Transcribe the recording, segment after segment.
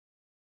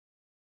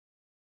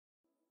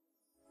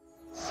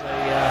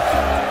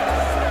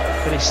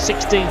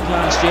Finished 16th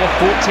last year,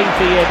 14th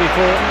the year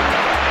before.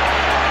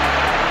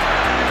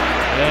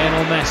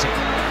 Lionel Messi.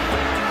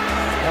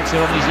 Wants it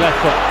on his left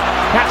foot.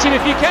 Catch him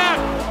if you can!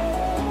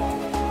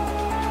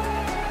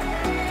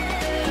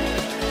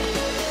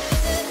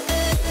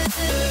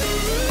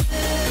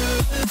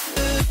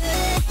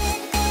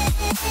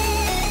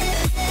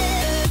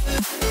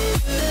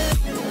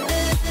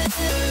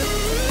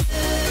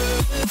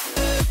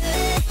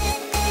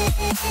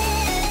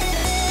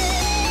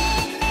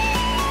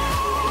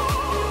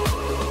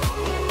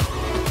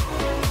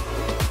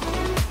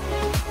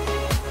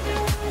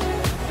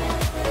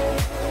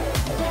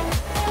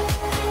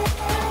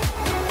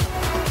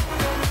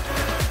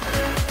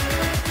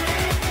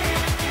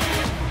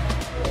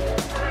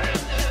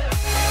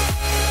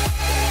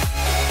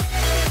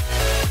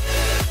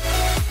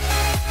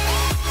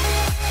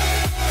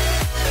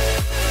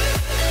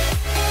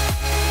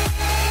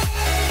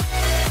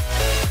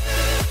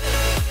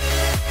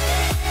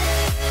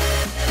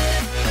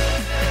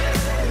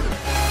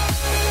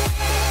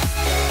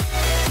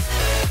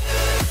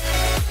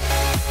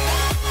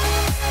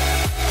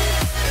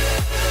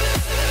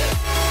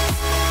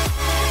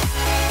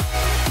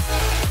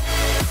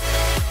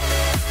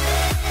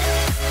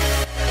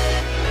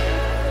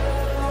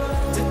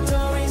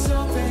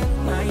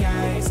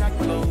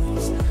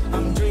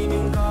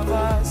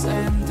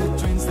 And the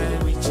dreams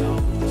that we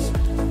chose.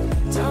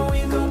 Till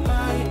we go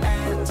by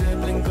at the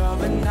blink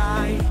of an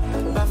eye.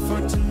 But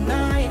for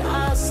tonight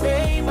I'll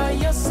stay by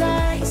your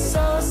side.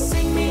 So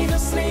sing me to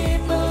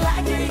sleep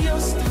like you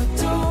used to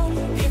do.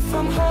 If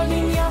I'm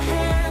holding your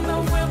hand,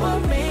 then we will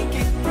make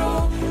it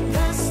through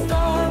the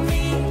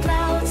stormy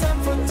clouds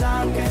and for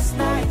darkest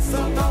nights.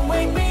 So don't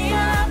wake me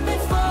up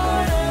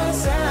before the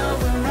sun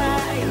will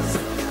rise.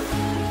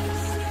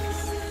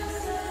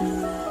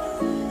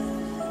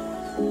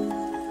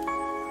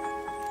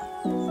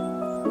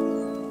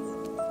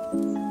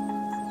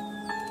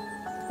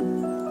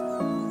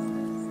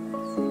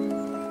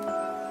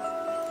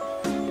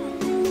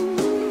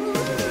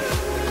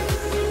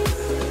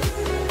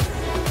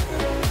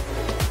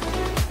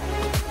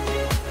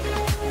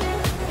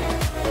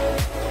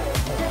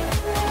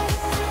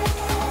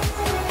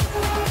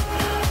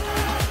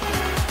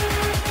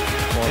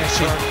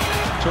 Messi,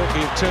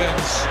 talking of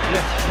turns,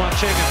 left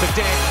Marchenga for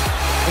dead.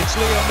 It's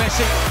Leo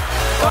Messi.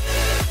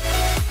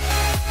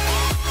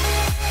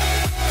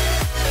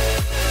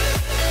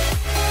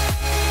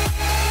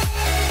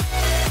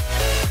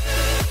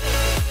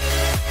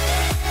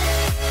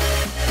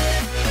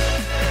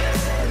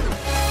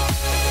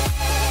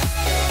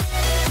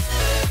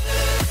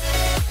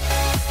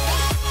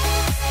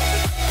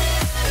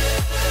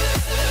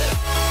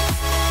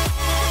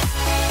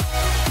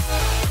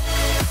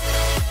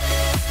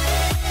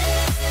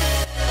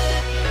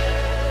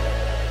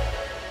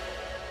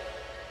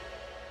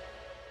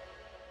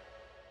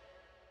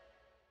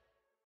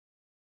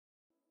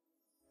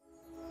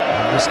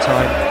 This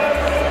time,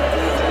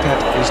 Pep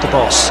is the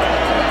boss.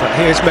 But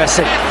here's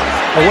Messi,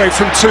 away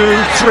from 2,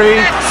 3,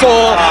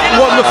 4,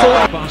 wonderful.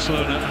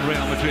 Barcelona and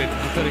Real Madrid,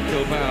 Athletic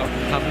Bilbao,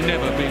 have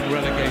never been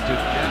relegated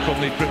from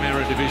the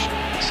Primera Division.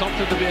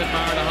 Something to be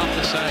admired, I have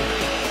to say.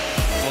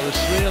 Oh, the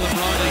Sriel and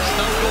Riley,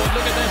 still going.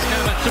 Look at this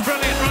camera. It's a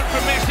brilliant run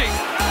from Messi.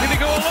 Did he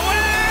go all the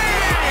way?